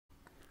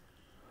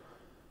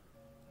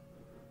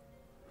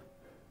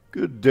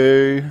Good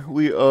day.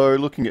 We are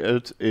looking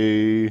at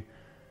a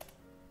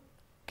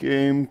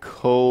game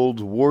called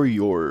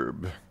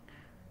WarriOrb.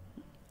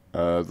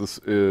 This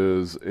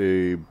is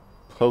a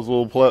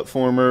puzzle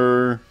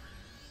platformer.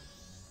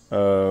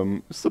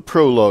 It's the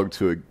prologue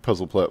to a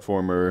puzzle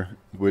platformer,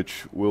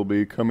 which will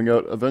be coming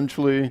out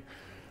eventually.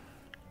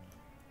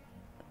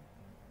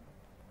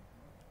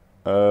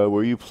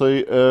 Where you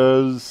play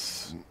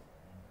as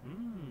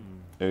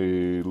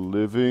a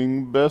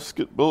living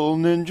basketball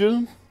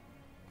ninja,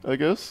 I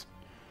guess.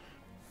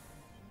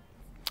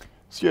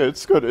 So yeah,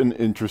 it's got an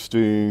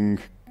interesting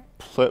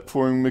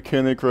platforming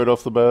mechanic right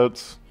off the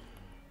bat.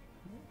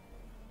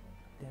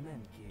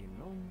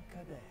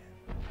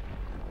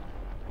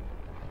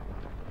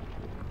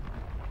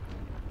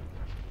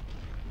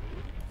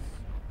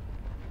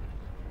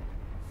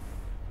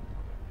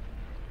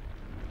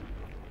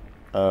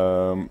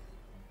 So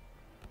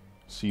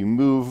you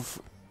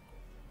move,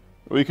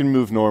 well, you can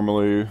move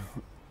normally.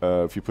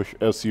 If you push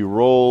S, you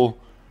roll,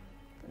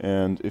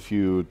 and if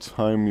you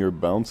time your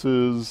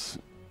bounces,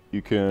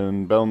 you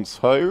can bounce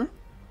higher.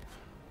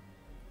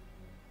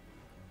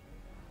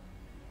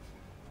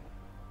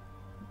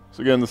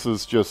 So again, this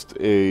is just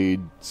a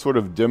sort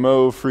of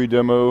demo, free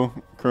demo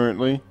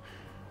currently.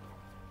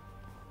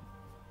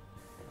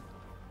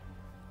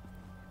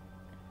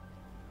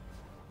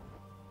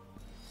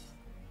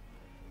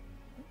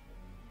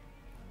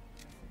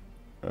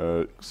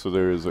 So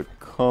there is a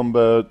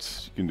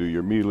combat, you can do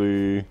your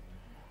melee.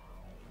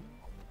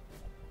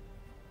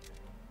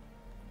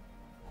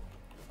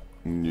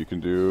 And you can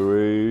do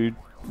a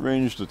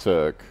ranged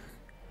attack.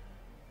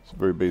 It's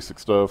very basic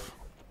stuff.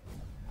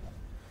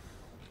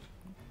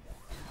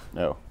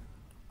 Now,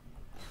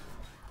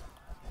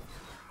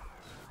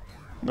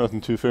 nothing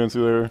too fancy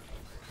there.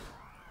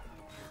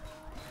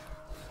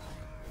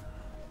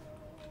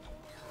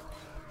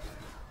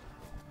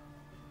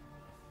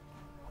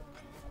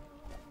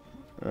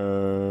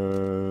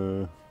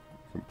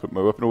 Put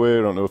my weapon away,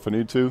 I don't know if I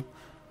need to.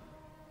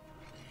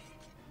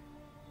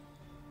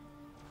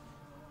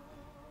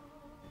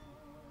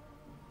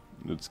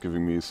 It's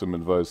giving me some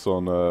advice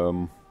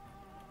on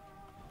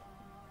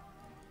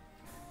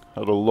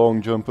how to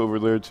long jump over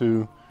there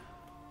too.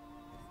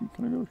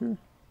 Can I go here?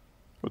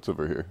 What's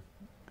over here?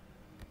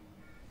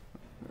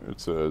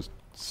 It's a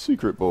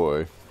secret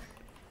boy.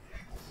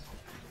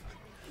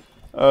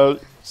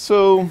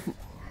 So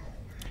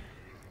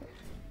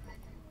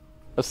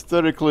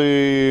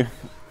aesthetically,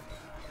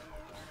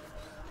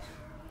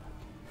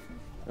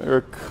 there are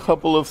a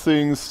couple of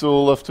things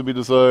still left to be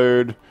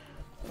desired.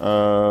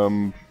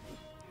 The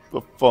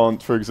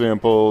font, for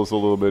example, is a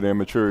little bit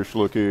amateurish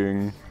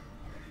looking.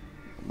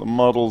 The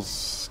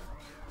models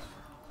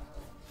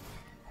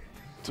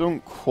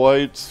don't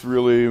quite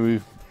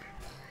really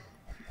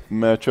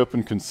match up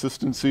in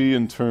consistency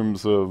in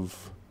terms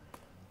of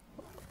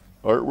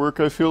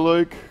artwork, I feel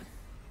like.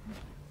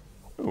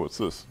 Oh, what's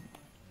this?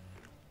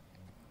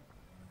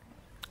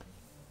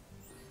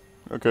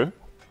 Okay.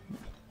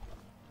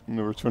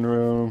 Never turn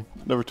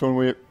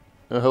away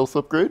a health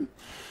upgrade.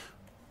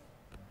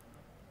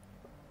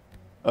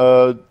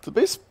 The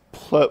base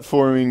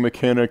platforming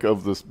mechanic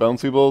of this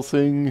bouncy ball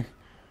thing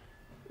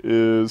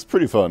is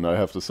pretty fun, I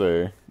have to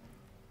say.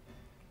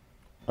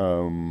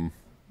 Reminds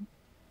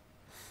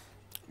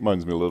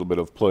me a little bit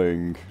of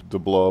playing The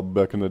Blob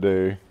back in the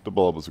day. The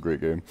Blob was a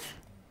great game.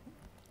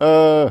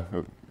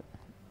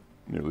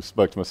 Nearly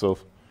spiked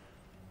myself.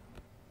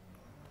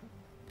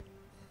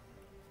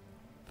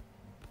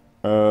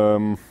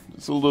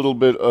 It's a little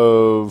bit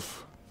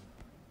of...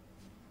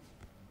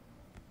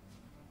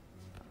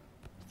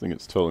 I think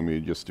it's telling me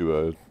just do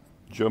a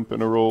jump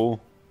and a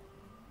roll.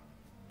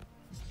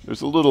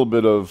 There's a little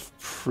bit of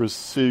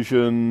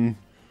precision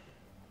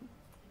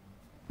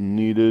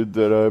needed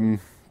that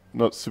I'm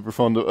not super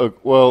fond of.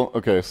 Well,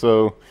 okay,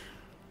 so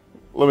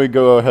let me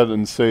go ahead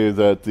and say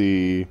that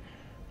the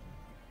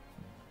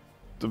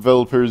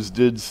developers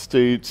did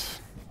state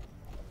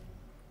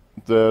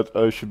that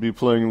I should be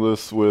playing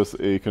this with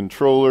a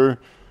controller,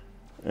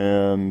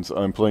 and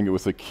I'm playing it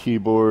with a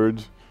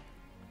keyboard.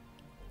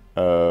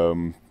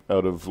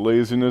 Out of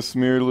laziness,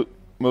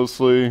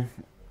 mostly.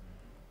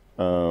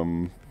 I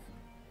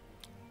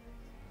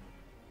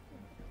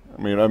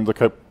mean, I'm the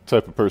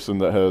type of person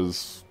that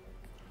has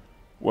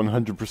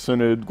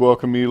 100%ed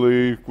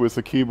guacamole with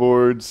a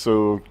keyboard,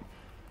 so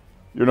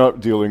you're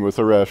not dealing with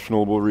a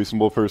rational,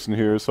 reasonable person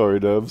here. Sorry,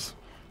 devs.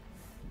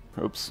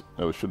 Oops,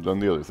 I should have done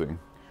the other thing.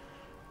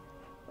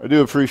 I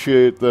do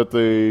appreciate that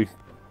they...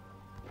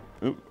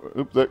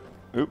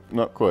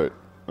 not quite.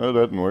 Oh,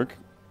 that didn't work.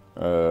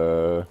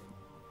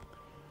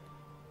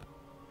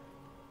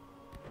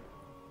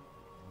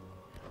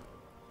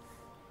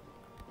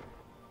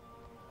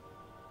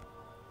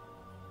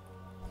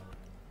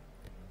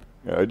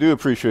 Yeah, I do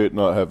appreciate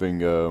not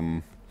having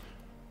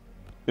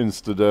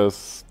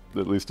insta-death,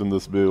 at least in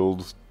this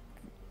build.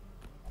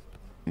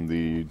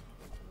 The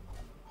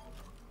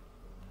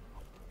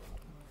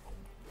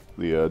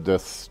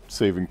death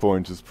saving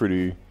point is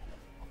pretty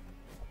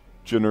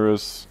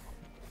generous.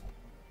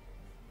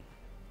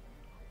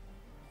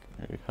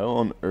 Okay, how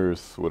on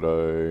earth would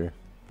I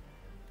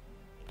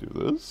do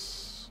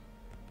this?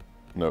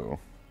 No.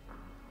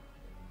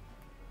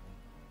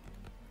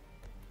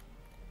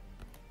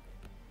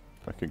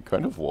 I can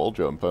kind of wall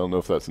jump. I don't know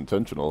if that's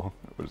intentional,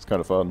 but it's kind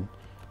of fun.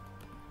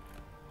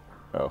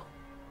 Oh.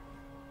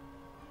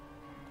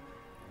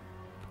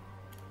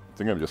 I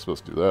think I'm just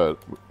supposed to do that,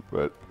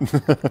 but...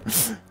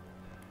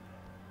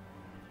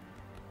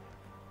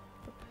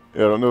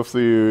 yeah, I don't know if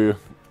the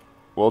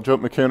wall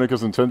jump mechanic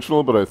is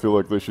intentional, but I feel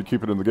like they should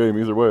keep it in the game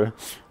either way.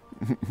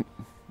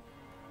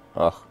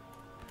 Ah.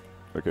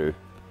 Okay.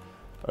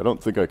 I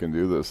don't think I can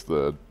do this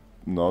the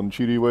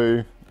non-cheaty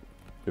way,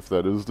 if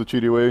that is the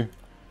cheaty way.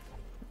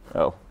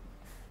 Ow.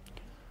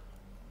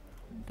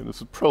 Okay,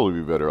 this would probably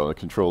be better on a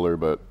controller,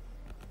 but...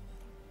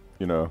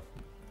 you know.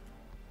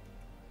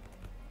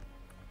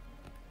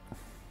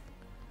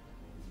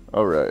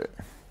 Alright.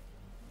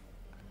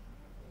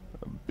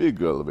 A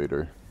big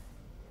elevator.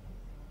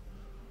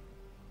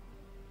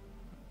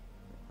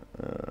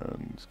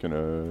 And it's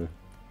gonna...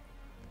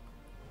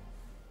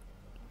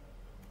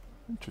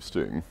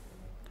 interesting.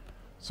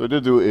 So I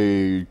did do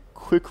a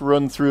quick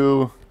run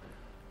through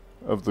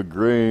of the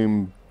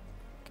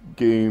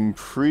game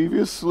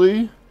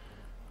previously.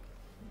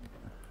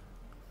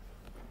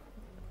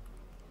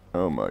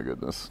 Oh my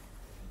goodness.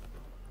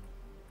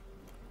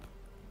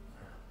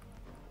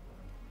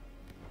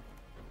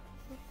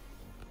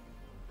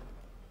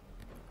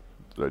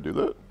 Did I do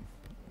that?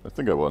 I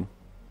think I won.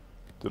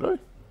 Did I?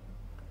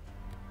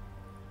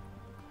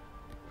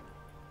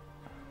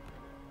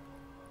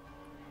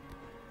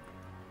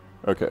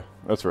 Okay,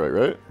 that's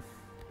right?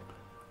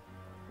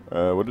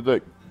 What did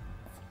that...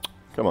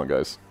 come on,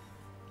 guys.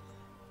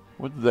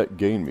 What did that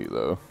gain me,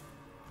 though?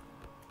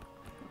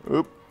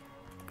 Oop.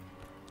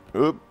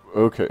 Oop.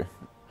 Okay.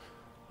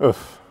 Ugh.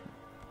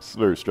 It's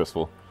very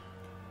stressful.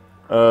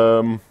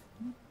 Yeah,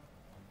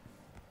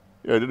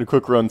 I did a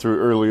quick run through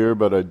earlier,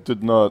 but I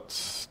did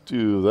not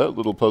do that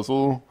little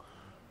puzzle.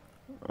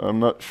 I'm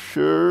not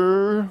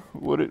sure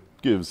what it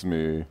gives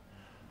me.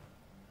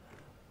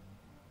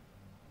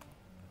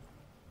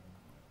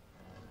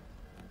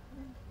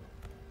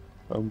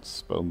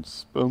 Bounce,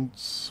 bounce,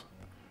 bounce.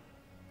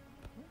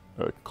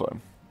 Alright,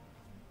 climb.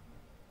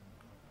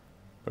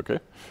 Okay.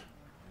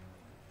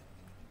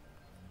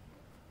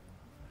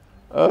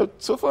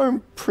 So far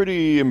I'm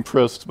pretty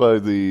impressed by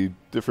the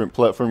different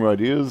platform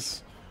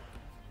ideas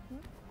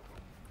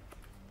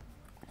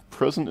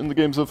present in the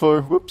game so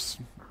far. Whoops.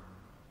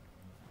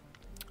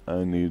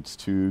 I need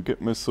to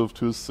get myself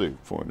to a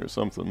save point or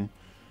something.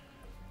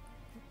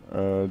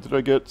 Did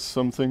I get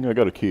something? I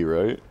got a key,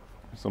 right?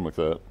 Something like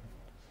that.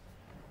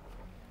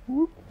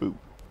 Whoop, boop.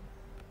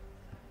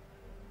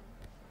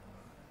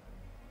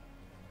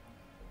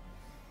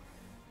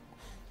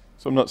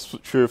 So I'm not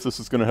sure if this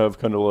is going to have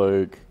kind of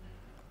like...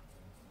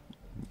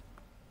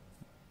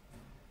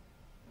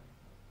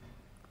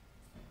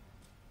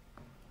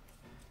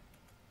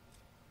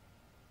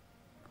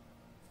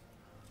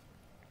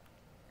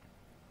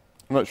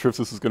 I'm not sure if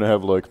this is going to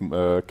have like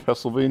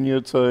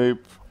Castlevania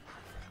type,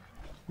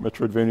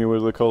 Metroidvania, what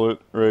do they call it,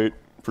 right?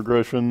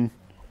 Progression.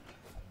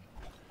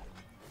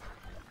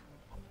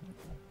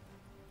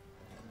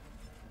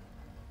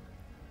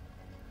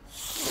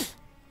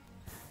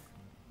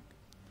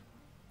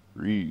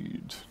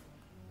 Read.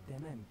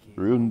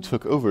 Ruin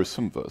took over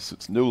some of us.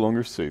 It's no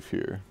longer safe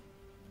here.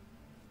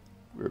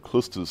 We're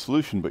close to the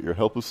solution, but your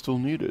help is still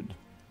needed.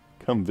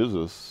 Come visit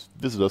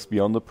us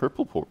beyond the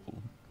purple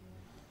portal.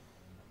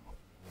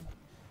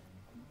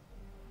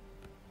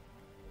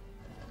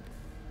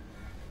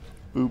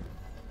 Boop,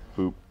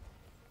 boop,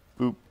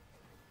 boop.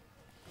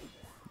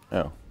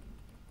 Ow.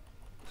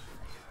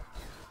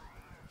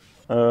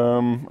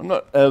 I'm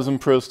not as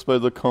impressed by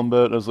the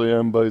combat as I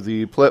am by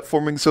the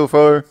platforming so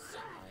far.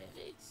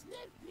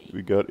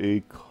 We got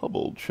a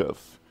kobold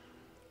chef.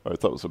 I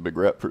thought it was a big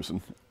rat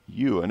person.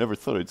 You, I never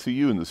thought I'd see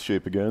you in this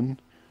shape again.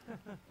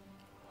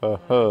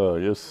 Haha,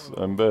 yes,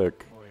 I'm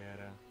back.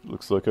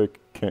 Looks like I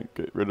can't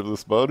get rid of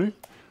this body.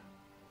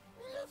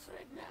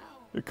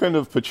 It kind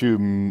of puts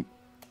you,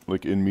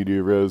 like, in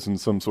media res in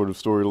some sort of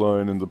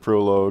storyline in the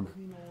prologue.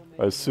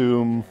 I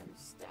assume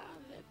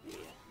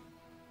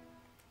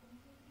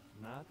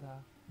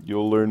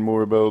you'll learn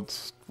more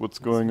about what's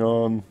going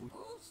on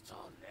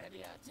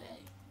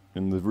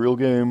in the real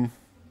game.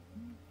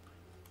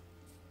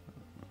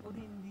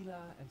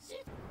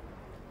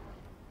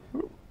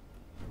 Ooh.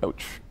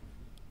 Ouch.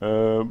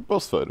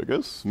 Boss fight, I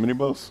guess. Mini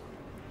boss.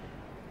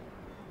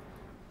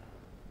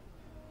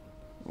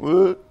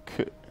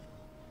 Okay.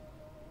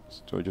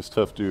 So do I just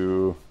have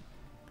to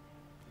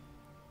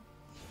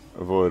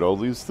avoid all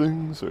these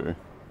things, or?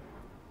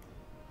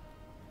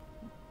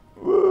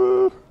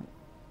 Whoa.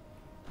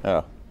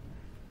 Ah.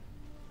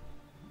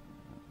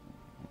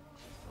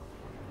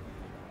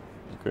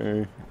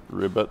 Okay,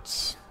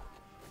 ribbits.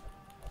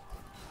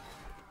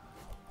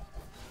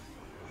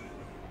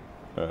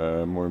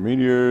 More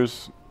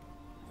meteors.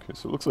 Okay,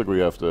 so it looks like we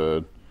have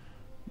to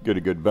get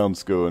a good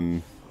bounce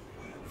going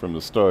from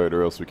the start,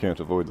 or else we can't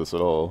avoid this at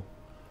all.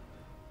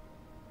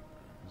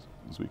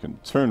 Because we can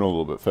turn a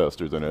little bit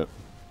faster than it.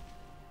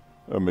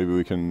 Maybe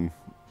we can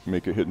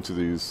make it hit into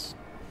these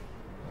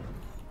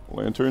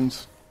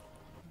lanterns.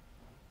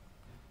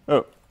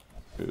 Oh,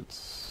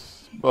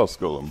 it's boss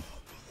golem.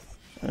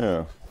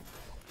 Yeah.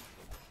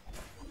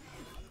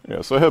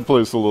 Yeah, so I had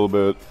played this a little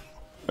bit.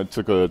 I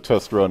took a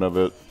test run of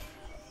it,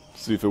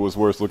 see if it was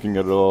worth looking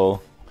at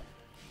all.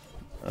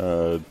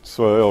 So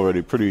I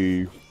already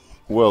pretty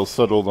well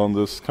settled on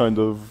this kind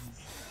of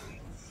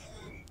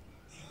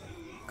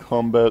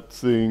combat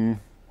thing.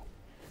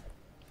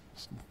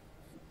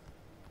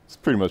 It's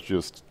pretty much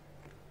just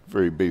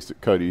very basic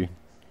cutty.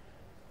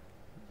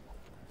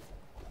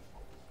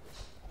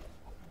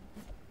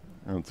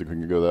 I don't think we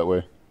can go that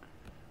way.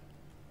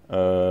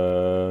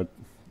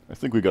 I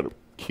think we got a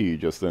key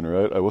just then,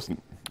 right?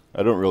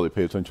 I don't really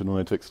pay attention when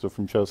I take stuff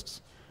from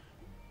chests.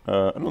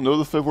 I don't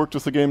know if I've worked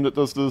with a game that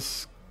does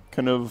this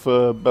kind of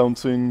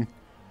bouncing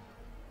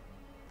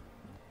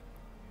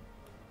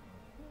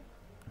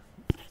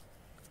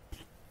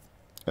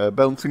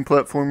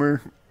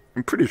platformer.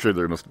 I'm pretty sure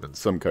there must have been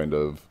some kind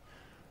of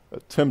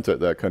attempt at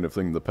that kind of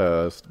thing in the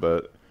past,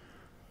 but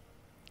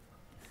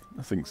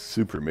nothing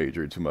super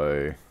major to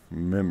my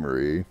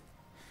memory.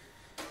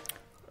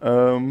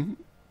 You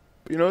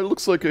know, it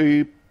looks like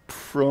a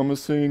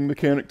promising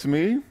mechanic to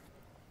me.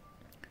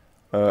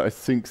 I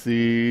think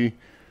they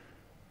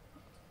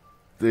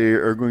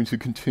are going to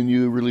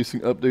continue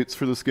releasing updates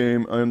for this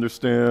game, I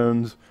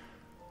understand.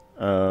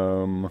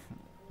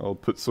 I'll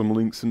put some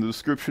links in the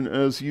description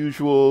as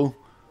usual.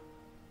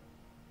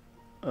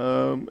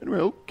 Anyway,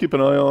 I'll keep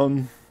an eye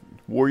on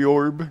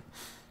WarriOrb,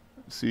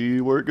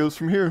 see where it goes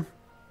from here.